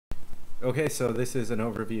Okay, so this is an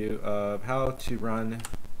overview of how to run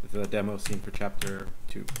the demo scene for Chapter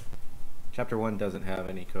 2. Chapter 1 doesn't have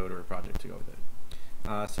any code or project to go with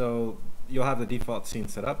it. So you'll have the default scene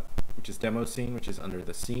set up, which is demo scene, which is under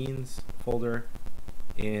the scenes folder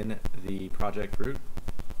in the project root.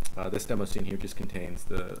 This demo scene here just contains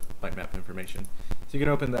the lightmap information. So you can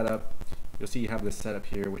open that up. You'll see you have this setup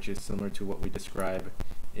here, which is similar to what we describe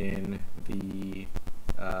in the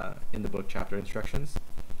book chapter instructions.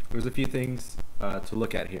 There's a few things to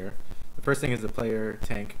look at here. The first thing is the player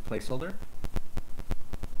tank placeholder.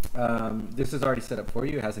 This is already set up for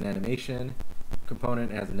you. It has an animation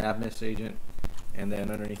component, it has a nav mesh agent, and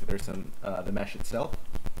then underneath it there's some the mesh itself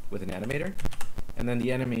with an animator. And then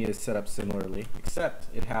the enemy is set up similarly,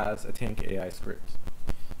 except it has a tank AI script.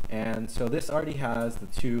 And so this already has the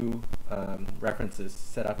two references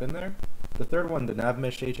set up in there. The third one, the nav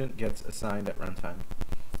mesh agent, gets assigned at runtime.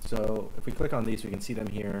 So if we click on these, we can see them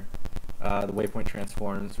here, the waypoint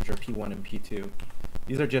transforms, which are P1 and P2.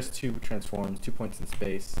 These are just two transforms, 2 points in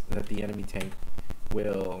space that the enemy tank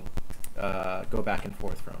will go back and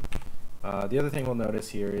forth from. The other thing we'll notice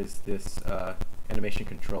here is this animation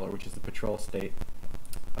controller, which is the patrol state.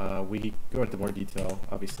 We go into more detail,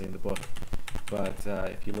 obviously, in the book, but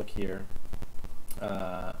if you look here,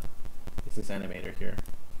 it's this animator here.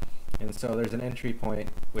 And so there's an entry point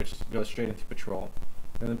which goes straight into patrol.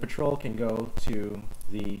 And then patrol can go to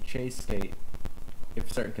the chase state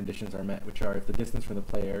if certain conditions are met, which are if the distance from the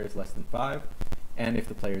player is less than 5 and if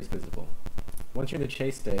the player is visible. Once you're in the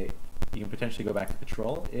chase state, you can potentially go back to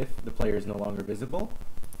patrol if the player is no longer visible,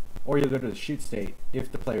 or you'll go to the shoot state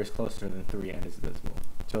if the player is closer than 3 and is visible.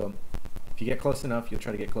 So if you get close enough, you'll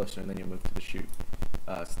try to get closer and then you'll move to the shoot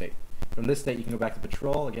state. From this state, you can go back to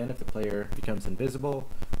patrol, again, if the player becomes invisible,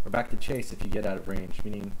 or back to chase if you get out of range,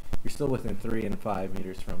 meaning you're still within 3 and 5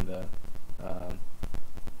 meters from the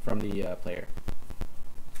player.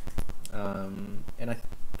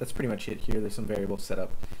 That's pretty much it here. There's some variables set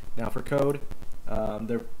up. Now for code,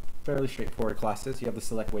 they're fairly straightforward classes. You have the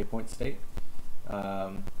select waypoint state,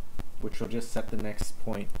 which will just set the next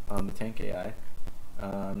point on the tank AI.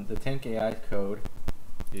 The tank AI code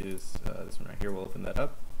is this one right here. We'll open that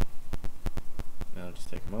up. Now just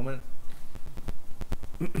take a moment.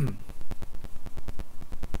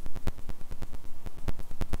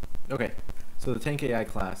 Okay, so the tank AI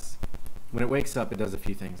class, when it wakes up, it does a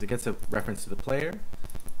few things. It gets a reference to the player.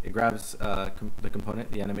 It grabs the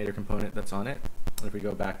component, the animator component that's on it. And if we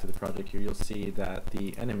go back to the project here, you'll see that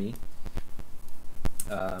the enemy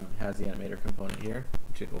has the animator component here,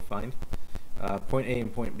 which it will find. Point A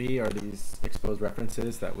and point B are these exposed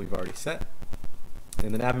references that we've already set.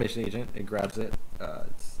 In the nav mesh agent, it grabs it.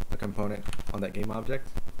 It's a component on that game object.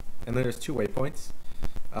 And then there's two waypoints,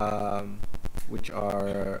 which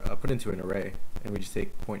are put into an array. And we just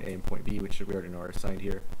take point A and point B, which we already know are assigned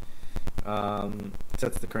here.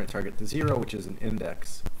 Sets the current target to 0, which is an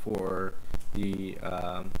index for the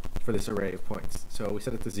for this array of points. So we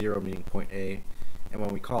set it to 0, meaning point A, and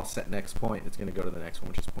when we call set next point, it's going to go to the next one,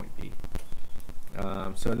 which is point B.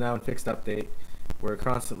 So now in fixed update, we're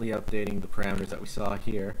constantly updating the parameters that we saw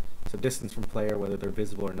here. So distance from player, whether they're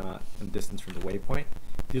visible or not, and distance from the waypoint.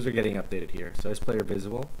 These are getting updated here. So is player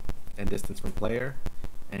visible, and distance from player,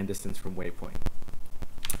 and distance from waypoint.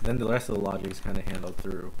 Then the rest of the logic is kind of handled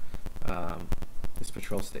through this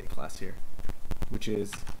patrol state class here, which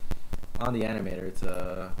is on the animator.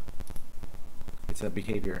 It's a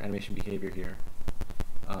behavior, animation behavior here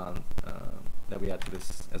that we add to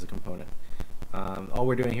this as a component. All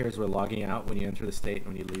we're doing here is we're logging out when you enter the state and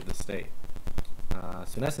when you leave the state.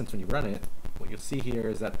 So in essence, when you run it, what you'll see here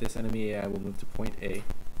is that this enemy AI will move to point A,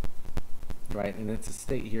 right? And it's a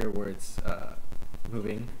state here where it's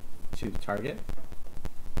moving to the target.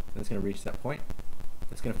 And it's going to reach that point.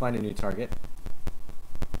 It's going to find a new target,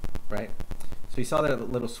 right? So you saw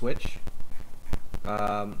that little switch.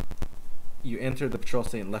 You entered the patrol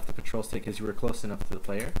state and left the patrol state because you were close enough to the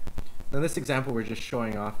player. Now in this example, we're just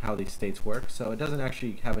showing off how these states work, so it doesn't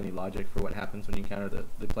actually have any logic for what happens when you encounter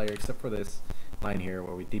the player, except for this line here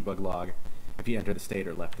where we debug log if you enter the state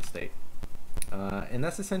or left the state. And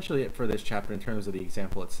that's essentially it for this chapter in terms of the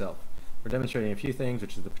example itself. We're demonstrating a few things,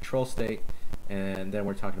 which is the patrol state, and then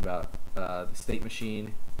we're talking about the state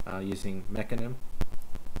machine using Mechanim,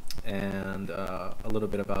 and a little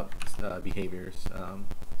bit about behaviors,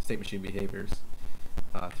 state machine behaviors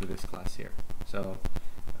through this class here. So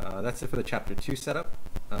that's it for the chapter 2 setup.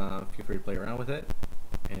 Feel free to play around with it,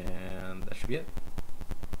 and that should be it.